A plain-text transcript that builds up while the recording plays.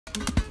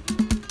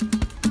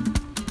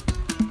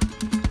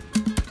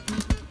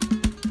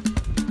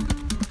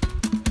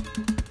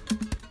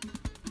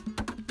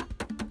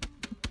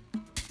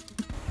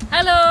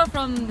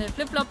from the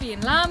Flipflopi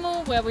in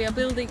Lamu, where we are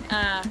building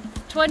a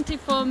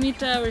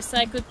 24-meter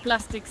recycled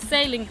plastic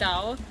sailing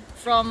dhow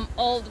from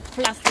all the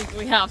plastic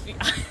we have here.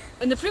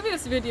 In the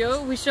previous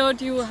video we showed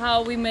you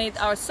how we made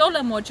our solar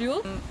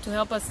module to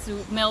help us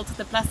to melt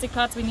the plastic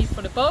parts we need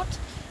for the boat,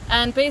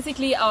 and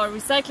basically our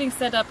recycling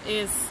setup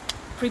is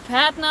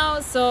prepared now.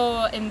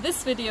 So in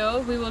this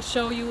video we will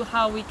show you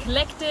how we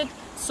collected,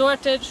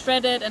 sorted,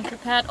 shredded and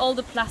prepared all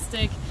the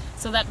plastic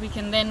so that we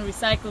can then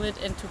recycle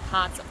it into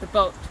parts of the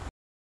boat.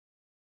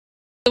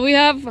 So we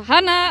have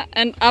Hannah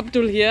and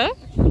Abdul here.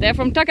 They're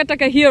from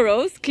Takataka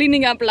Heroes,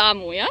 cleaning up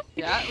Lamu, yeah?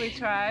 Yeah, we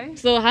try.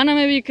 So Hannah,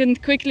 maybe you can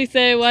quickly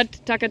say what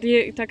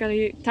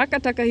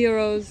Takataka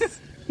Heroes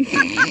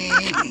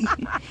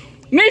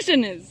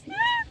mission is.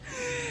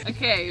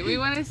 Okay, we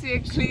want to see a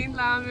clean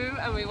Lamu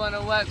and we want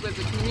to work with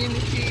the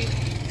community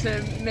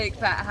to make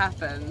that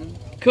happen.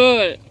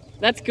 Cool,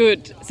 that's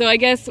good. So I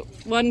guess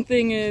one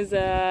thing is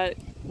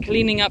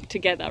cleaning up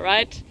together,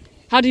 right?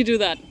 How do you do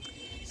that?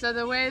 So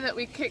the way that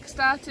we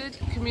kick-started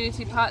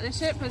community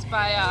partnership was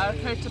by our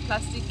Kota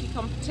Plastiki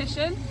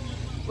competition,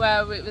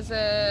 where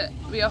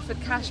we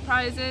offered cash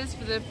prizes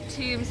for the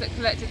teams that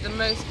collected the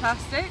most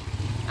plastic,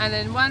 and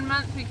in 1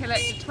 month we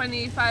collected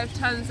 25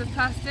 tons of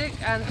plastic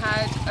and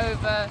had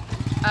over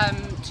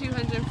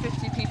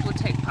 250 people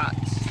take part.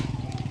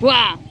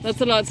 Wow, that's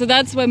a lot. So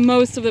that's where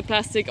most of the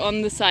plastic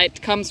on the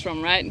site comes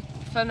from, right?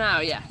 For now,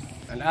 yes.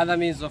 And other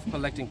means of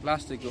collecting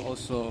plastic, we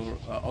also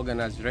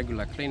organize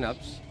regular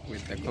cleanups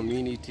with the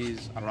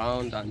communities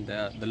around and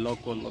the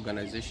local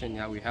organization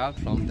here we have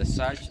from the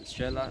Search,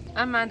 Shella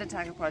and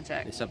Mandataka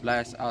project. They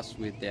supply us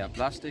with their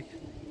plastic,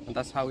 and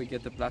that's how we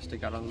get the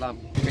plastic around Lamu.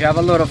 We have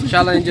a lot of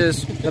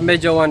challenges. The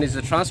major one is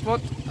the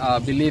transport. I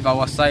believe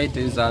our site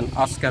is an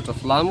outskirt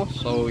of Lamu,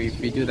 so if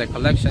we do the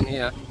collection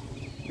here,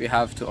 we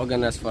have to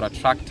organize for a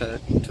tractor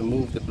to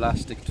move the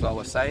plastic to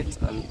our site,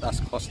 and that's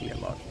costly a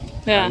lot.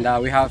 Yeah.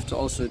 And we have to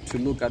also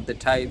look at the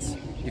tides.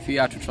 If we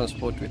are to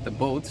transport with the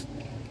boat,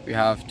 we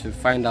have to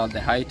find out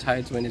the high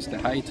tides, when it's the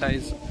high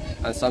tides,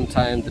 and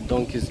sometimes the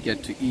donkeys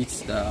get to eat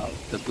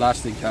the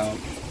plastic that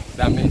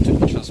are meant to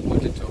be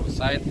transported to our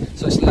site.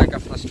 So it's like a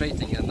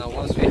frustrating, and now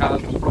once we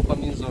have a proper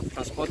means of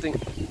transporting,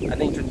 I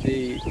think it will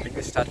be a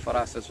good start for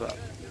us as well.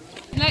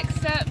 Next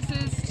steps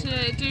is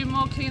to do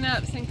more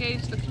cleanups,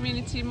 engage the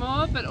community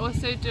more, but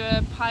also do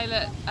a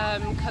pilot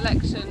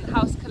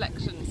house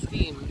collection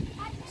scheme.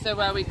 So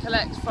where we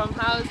collect from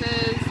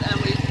houses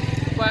and we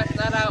work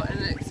that out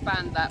and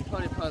expand that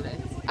pole.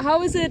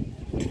 How is it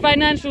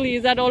financially?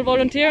 Is that all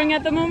volunteering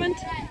at the moment?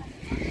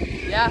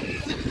 Yeah.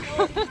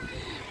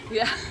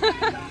 Yeah.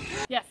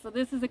 Yeah, so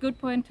this is a good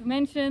point to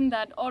mention,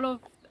 that all of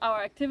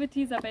our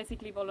activities are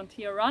basically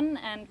volunteer run,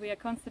 and we are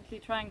constantly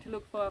trying to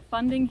look for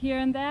funding here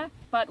and there.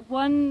 But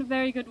one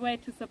very good way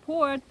to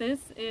support this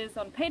is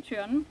on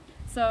Patreon.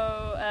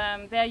 So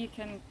there you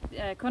can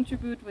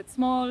contribute with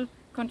small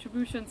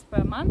contributions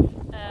per month.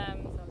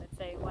 So let's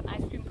say 1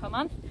 ice cream per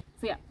month.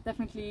 So yeah,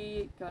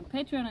 definitely go on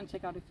Patreon and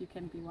check out if you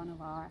can be one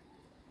of our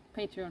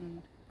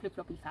Patreon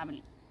Flipflopi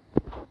family.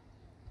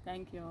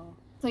 Thank you.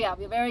 So yeah,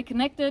 we're very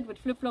connected with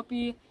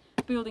Flipflopi,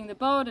 building the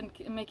boat and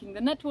making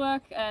the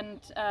network and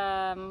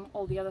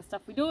all the other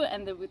stuff we do,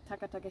 and with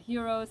Takataka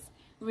Heroes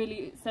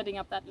really setting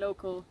up that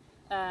local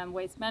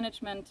waste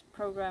management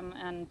program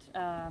and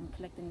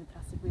collecting the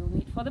plastic we will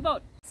need for the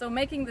boat. So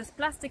making this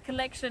plastic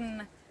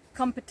collection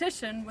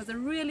competition was a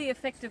really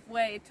effective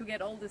way to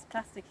get all this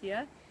plastic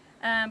here,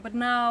 but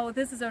now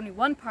this is only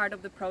one part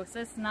of the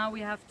process. Now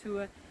we have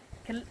to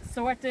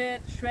sort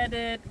it, shred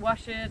it,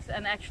 wash it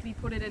and actually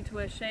put it into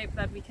a shape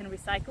that we can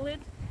recycle it.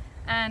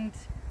 And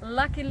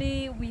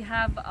luckily we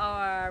have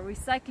our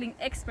recycling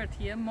expert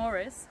here,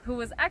 Morris, who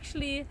was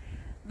actually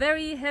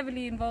very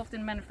heavily involved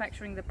in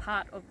manufacturing the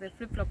part of the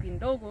Flipflopi in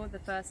Dogo, the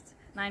first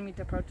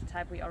 9-meter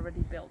prototype we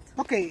already built.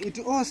 Okay, it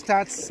all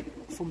starts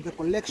from the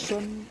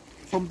collection,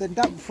 from the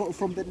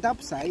dhow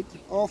side,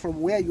 or from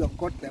where you have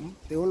got them.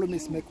 They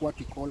always make what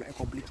we call a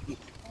complete heap.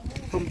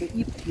 From the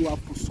heap you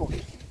have to sort.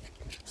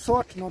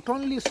 Sort, not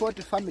only sort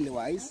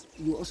family-wise,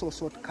 you also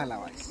sort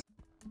color-wise.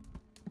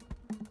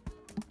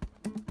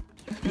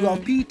 You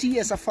have PET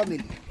as a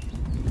family.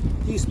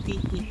 This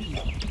PET.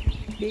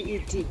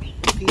 PET.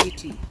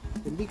 PET.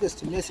 The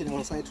biggest mess in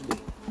our side today.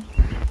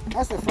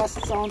 That's the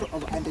first sound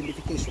of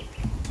identification.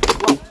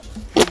 One.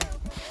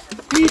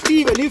 PET,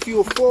 even if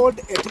you fold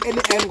at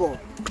any angle,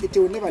 it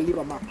will never leave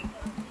a mark.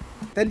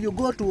 Then you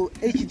go to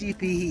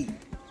HDPE.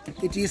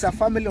 It is a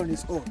family on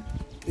its own.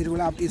 It will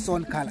have its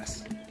own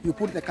colors. You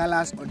put the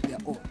colors on their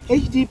own.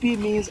 HDP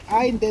means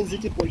high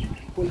density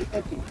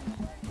polyethylene.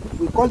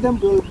 We call them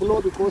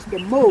blow because the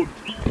mode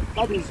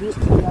that is used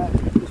here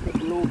is the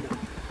blow mode.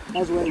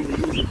 That's why we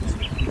use it.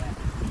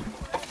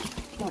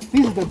 Now,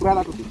 this is the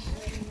brother to this.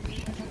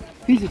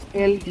 This is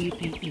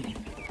LDPE.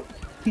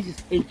 This is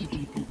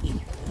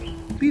HDPE.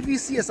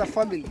 PVC as a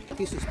family.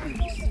 This is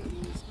PVC.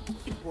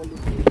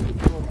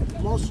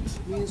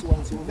 Most means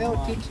once you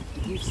melt it,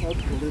 it gives out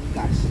chlorine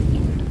gas.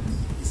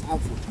 It's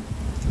harmful.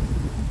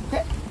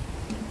 Okay.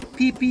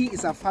 PP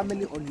is a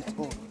family on its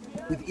own.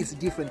 with its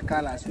different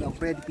colors. You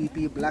have red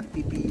PP, black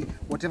PP,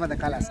 whatever the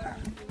colors are.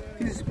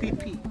 This is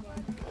PP.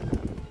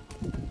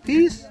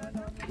 This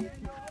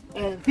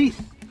and this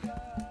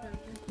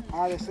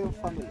are the same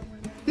family.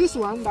 This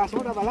one does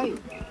not have a line.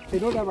 They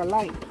don't have a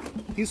line.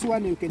 This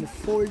one you can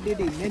fold it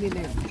in many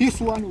names. This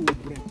one will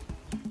break.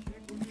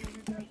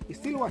 It's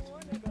still what?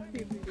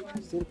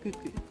 Still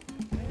PP.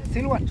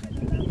 Still what?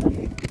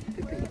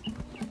 PP.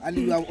 And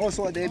you have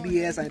also the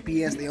ABS and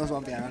PS, they also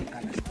have their own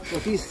colors. So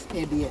this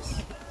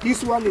ABS.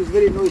 This one is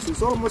very noisy.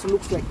 It almost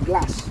looks like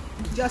glass.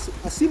 It's just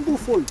a simple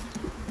fold.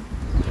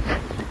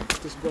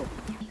 Just go.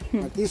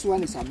 But this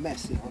one is a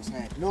mess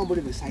outside.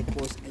 Nobody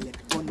recycles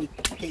electronic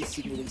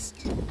casing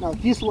waste. Now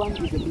this one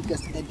is the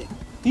biggest headache.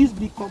 These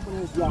big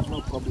components, they have no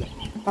problem.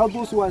 Now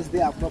those ones, they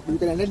have no problem. You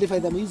can identify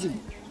them easily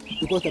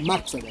because the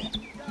marks are there.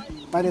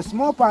 But the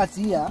small parts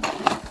here,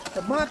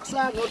 the marks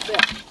are not there.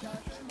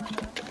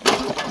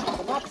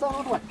 The marks are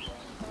not what?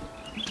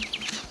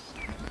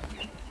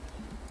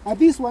 Now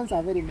these ones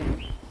are very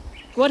many.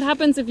 What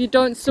happens if you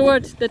don't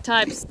sort the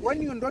types?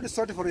 When you don't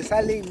sort for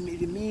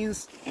recycling, it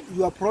means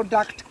your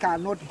product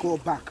cannot go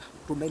back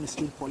to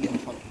mainstream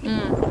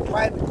polyethylene.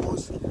 Why?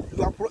 Because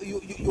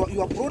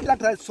your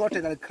product that's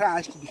sorted and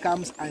crushed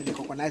becomes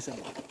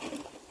unrecognizable.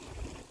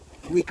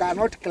 We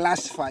cannot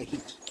classify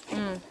it.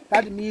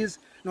 That means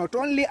not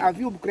only have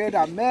you created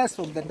a mess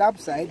from the dump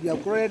side, you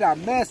have created a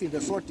mess in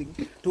the sorting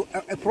to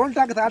a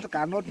product that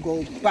cannot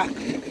go back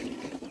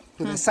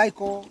to the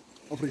cycle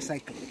of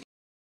recycling.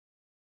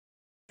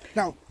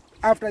 Now,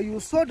 after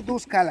you sort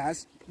those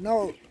colors,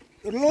 now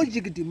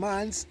logic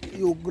demands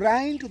you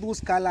grind those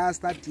colors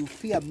that you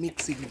fear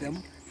mixing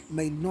them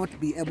may not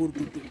be able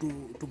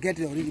to get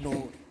the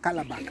original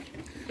color back.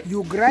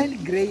 You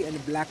grind gray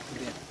and black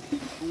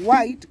together.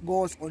 White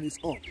goes on its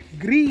own.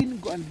 Green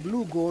and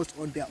blue goes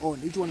on their own.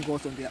 Each one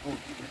goes on their own.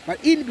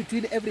 But in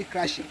between every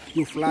crushing,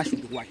 you flash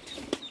with white.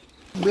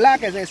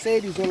 Black, as I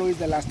said, is always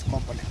the last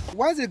component.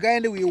 Once you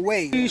grind, we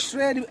weigh. We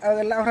shred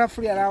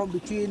roughly around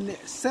between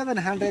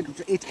 700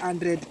 to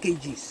 800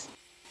 kgs.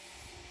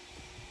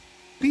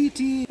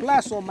 PT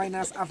plus or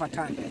minus half a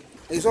ton.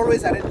 There's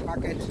always a red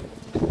market.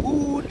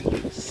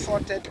 Good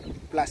sorted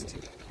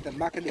plastic. The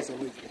market is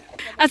always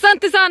there.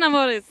 Asante sana,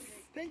 Morris.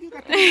 Thank you,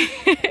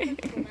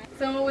 Katrina.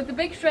 So with the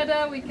big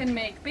shredder we can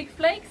make big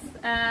flakes,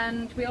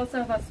 and we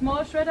also have a small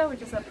shredder,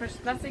 which is a precious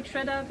plastic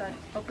shredder, that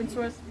open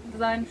source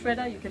design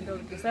shredder, you can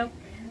build it yourself.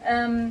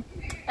 And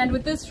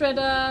with this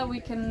shredder we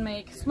can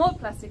make small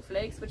plastic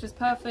flakes, which is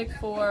perfect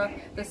for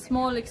the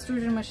small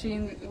extrusion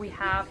machine we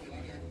have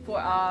for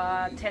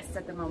our tests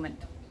at the moment.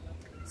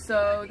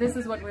 So this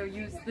is what we'll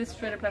use, this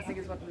shredder plastic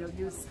is what we'll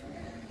use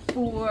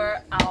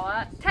for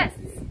our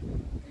tests.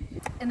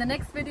 In the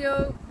next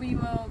video we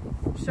will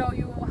show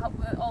you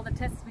all the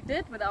tests we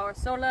did with our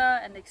solar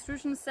and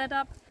extrusion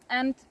setup.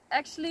 And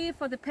actually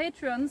for the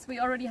patrons we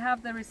already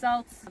have the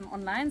results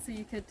online, so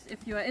you could,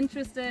 if you are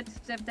interested,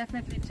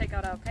 definitely check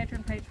out our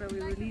Patron page where we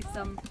release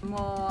some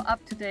more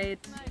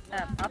up-to-date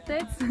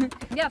updates.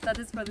 Yeah, that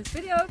is for this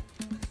video.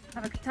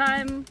 Have a good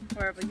time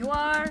wherever you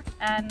are,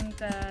 and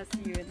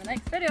see you in the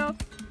next video.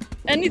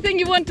 Anything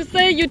you want to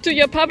say to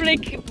your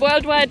public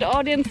worldwide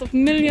audience of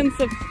millions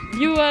of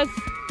viewers?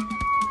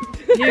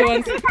 He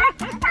wants to...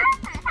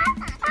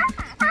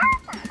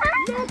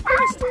 No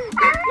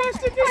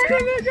plastic is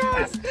killing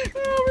us!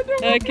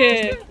 Oh,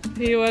 Okay,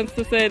 he wants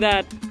to say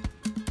that.